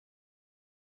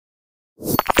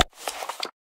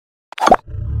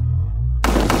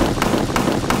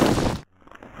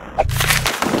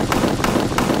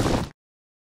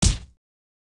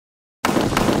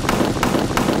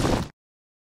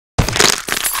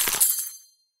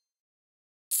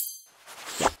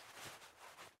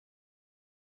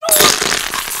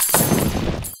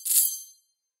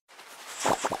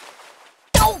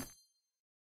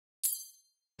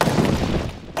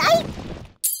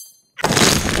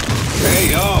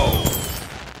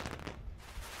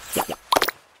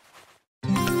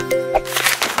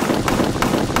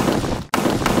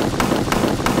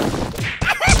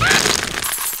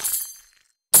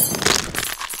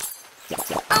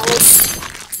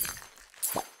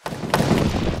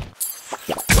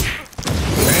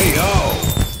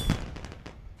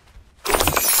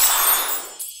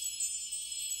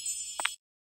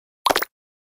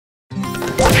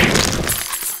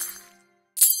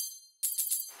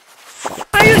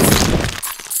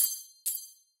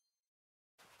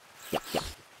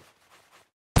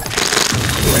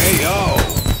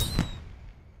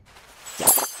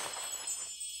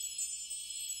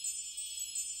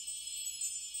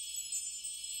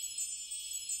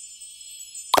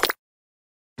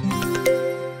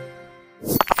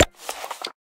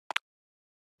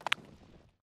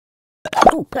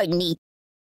pardon me.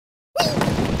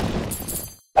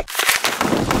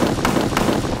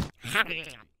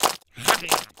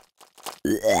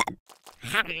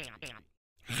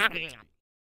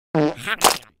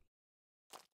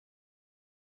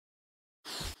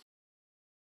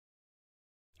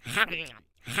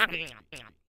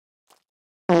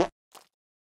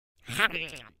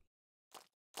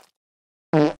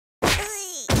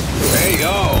 Hey,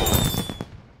 yo!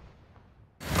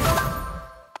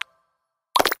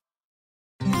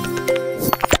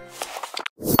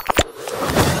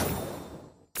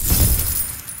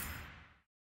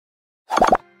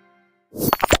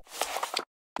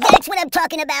 That's what I'm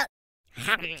talking about.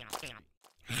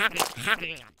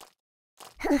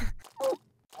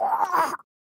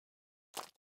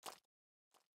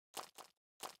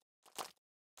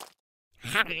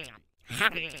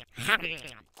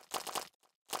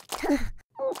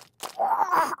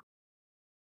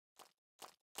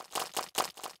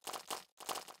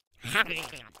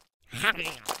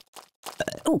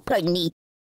 Oh, pardon me.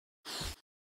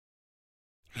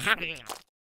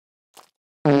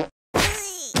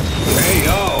 Hey,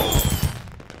 yo!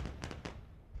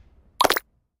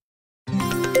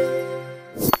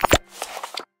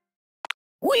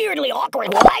 Weirdly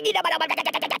awkward.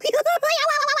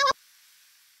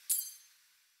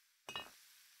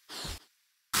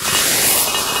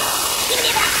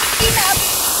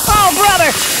 Oh,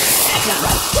 brother! That's not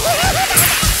right.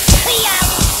 Hey out!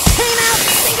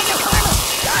 Think of your karma!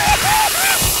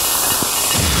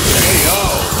 Hey, yo!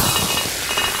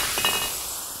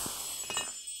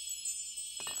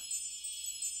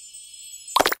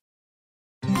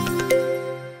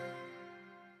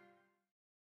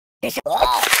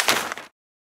 Oh.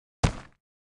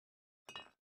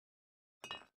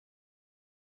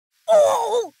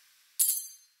 Oh!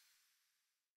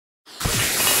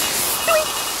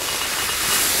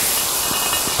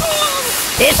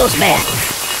 This was bad.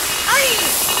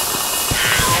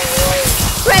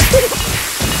 Preston!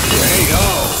 Hey, yo!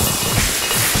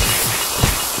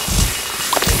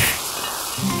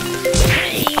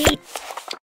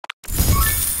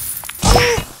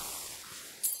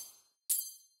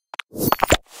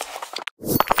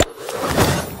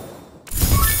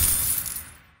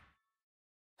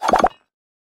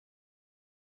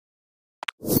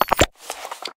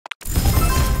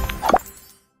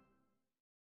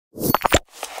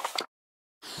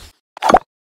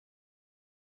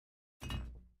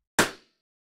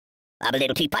 I'm a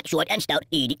little teapot, short and stout.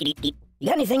 You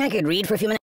got anything I could read for a few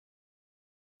minutes?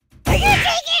 Are you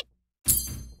take it?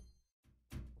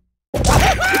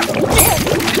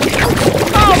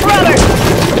 Oh, brother!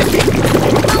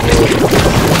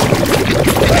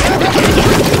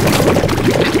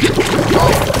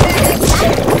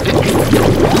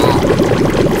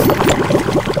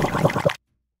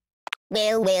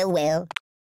 Well.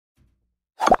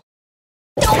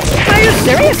 Are you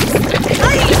serious?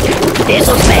 This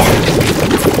was bad.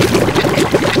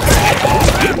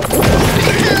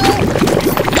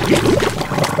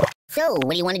 So,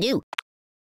 what do you want to do?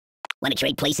 Want to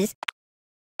trade places?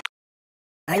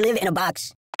 I live in a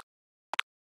box.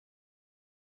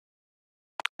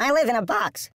 I live in a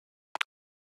box.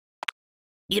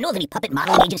 Do you know of any puppet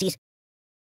modeling agencies?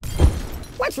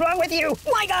 What's wrong with you?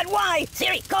 My God, why?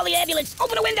 Siri, call the ambulance.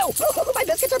 Open a window. Oh, my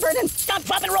biscuits are burning. Stop,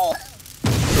 drop, and roll.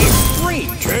 Free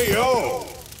KO!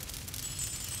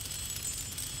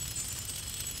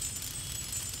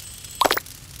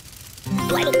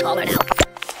 Do I look taller now?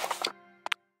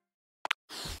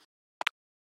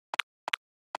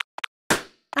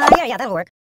 Yeah, that'll work.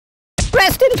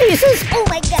 Rest in pieces! Oh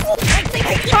my God!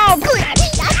 Oh, good!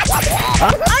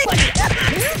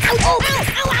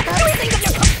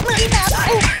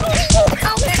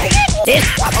 This...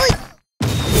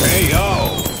 Hey,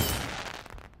 yo!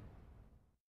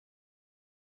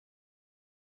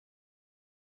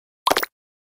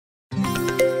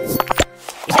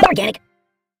 Is that organic?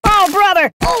 Oh,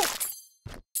 brother! Oh!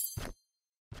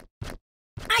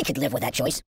 I could live with that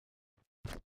choice.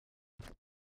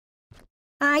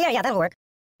 Yeah, that'll work.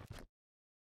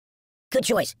 Good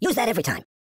choice. Use that every time.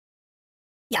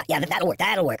 Yeah, that'll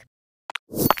work.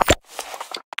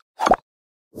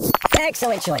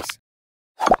 Excellent choice.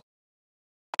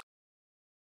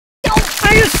 Oh,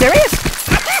 are you serious?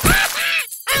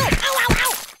 Ow!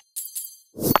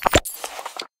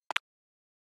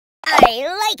 I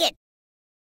like it.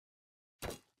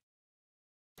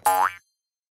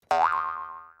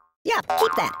 Yeah,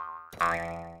 keep that.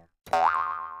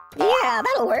 Yeah,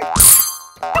 that'll work.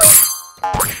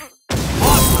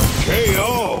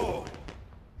 KO!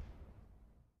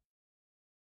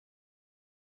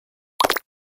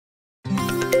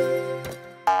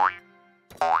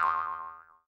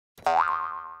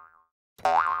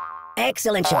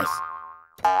 Excellent choice.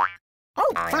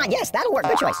 Oh, fine, yes, that'll work.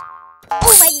 Good choice.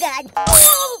 Oh my god!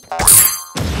 Oh!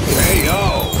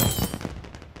 KO.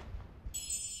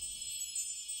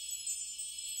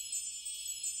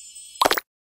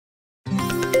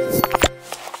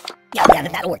 Yeah,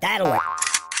 that'll work. That'll work.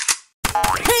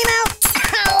 Hey now!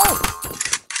 Ow!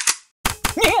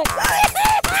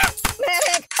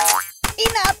 Medic!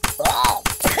 Enough! Oh!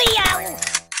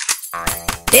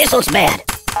 This looks bad.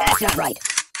 That's not right.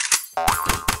 Ow!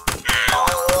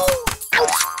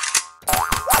 Ouch!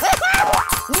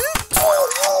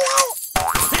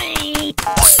 Hey!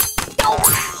 KO.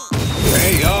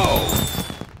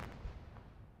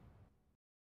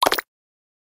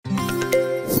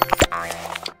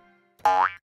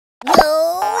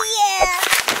 Oh, yeah!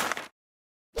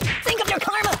 Think of your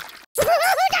karma!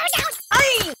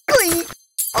 Ay!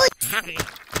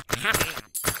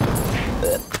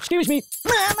 Excuse me.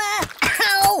 Mama!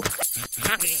 Ow!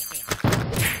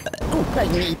 Oh,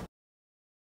 pardon me.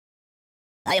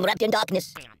 I am wrapped in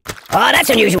darkness. Oh, that's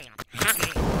unusual.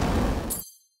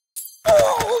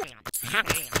 Oh,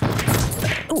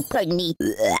 pardon me.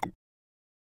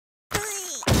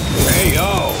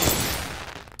 KO.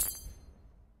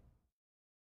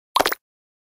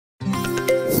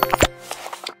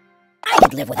 I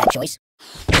could live with that choice.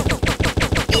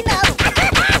 Enough!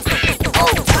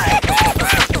 Oh my god!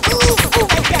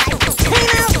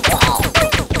 Oh,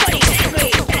 buddy, angry!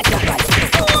 That's not right.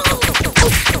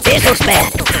 This looks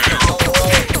bad.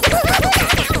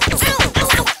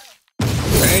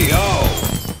 KO.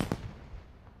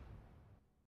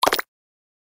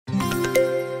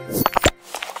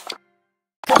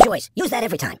 Good choice. Use that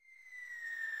every time.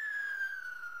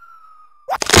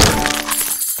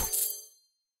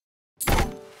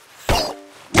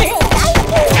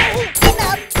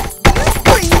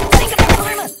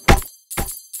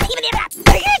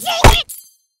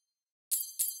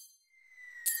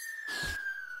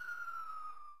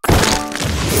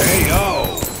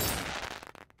 KO.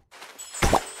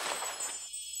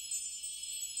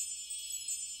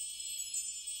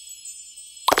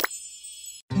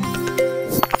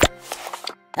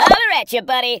 Holler at you,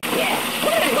 buddy. Yeah.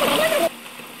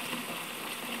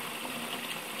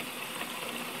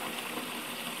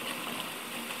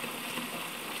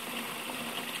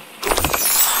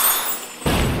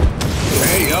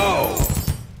 KO.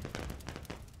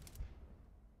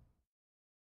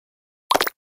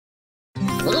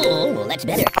 Ooh, well, that's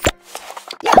better.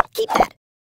 Yeah, keep that.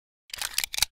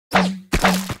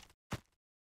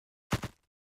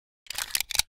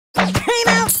 Hey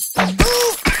now!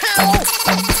 Ooh, ow!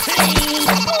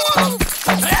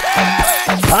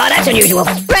 Oh, that's unusual.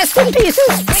 Rest in pieces.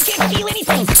 I can't feel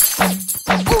anything.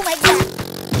 Oh my god.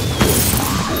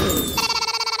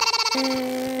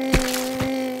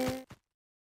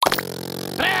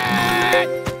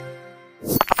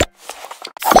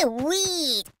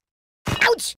 Sweet.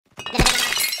 Ouch.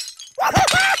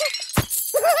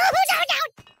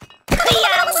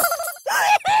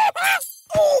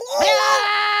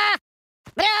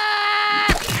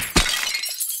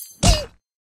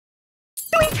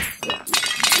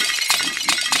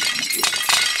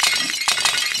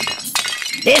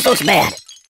 This looks bad.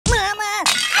 Mama!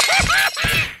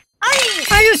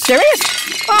 Are you serious?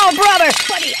 Oh, brother!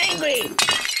 Buddy, angry!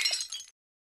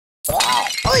 Oh!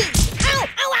 Oy! Ow!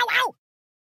 Ow! Ow! Ow!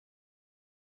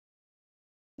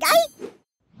 Guy?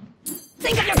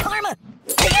 Think of your karma!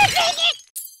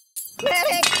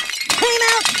 Medic! Came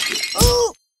out!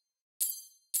 Ooh!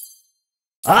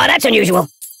 Oh, that's unusual.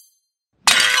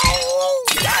 Ow!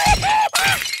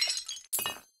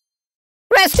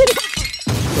 Rest in...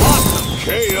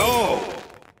 KO.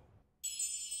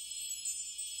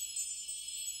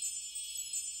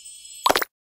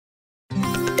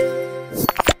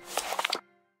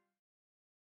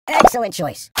 Excellent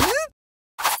choice.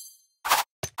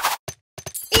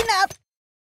 Enough!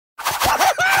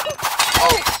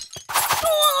 Oh!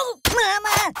 Oh!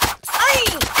 Mama! Ay!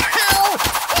 Ow!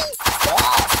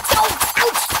 Oh!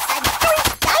 Ouch!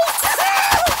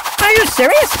 Are you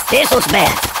serious? This looks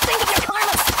bad. Think of your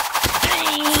karma!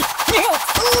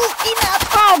 Ooh, enough!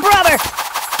 Oh, brother!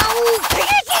 Oh!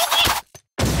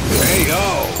 KO.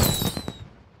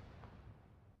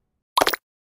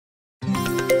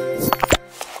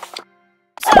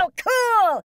 So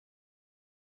cool!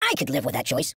 I could live with that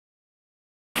choice.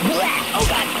 Oh,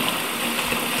 God!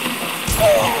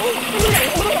 Oh!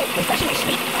 Refreshing my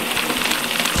sleep.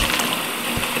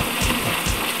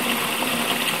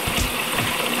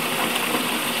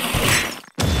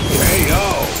 KO.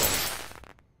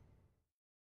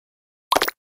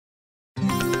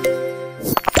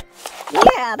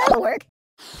 Yeah, that'll work.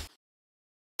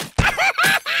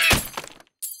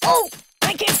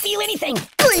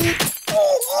 thing.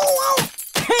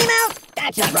 Time out.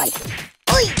 That's not right.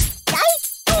 Ow.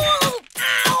 Ouch. Ow.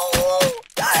 Ow.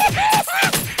 Ow.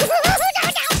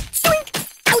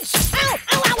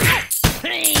 Ow.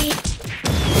 Hey.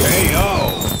 KO.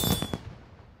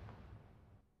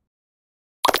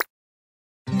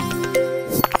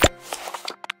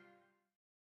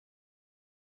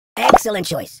 Excellent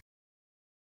choice.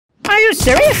 Are you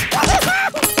serious?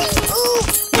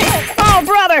 Oh,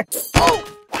 brother! Oh!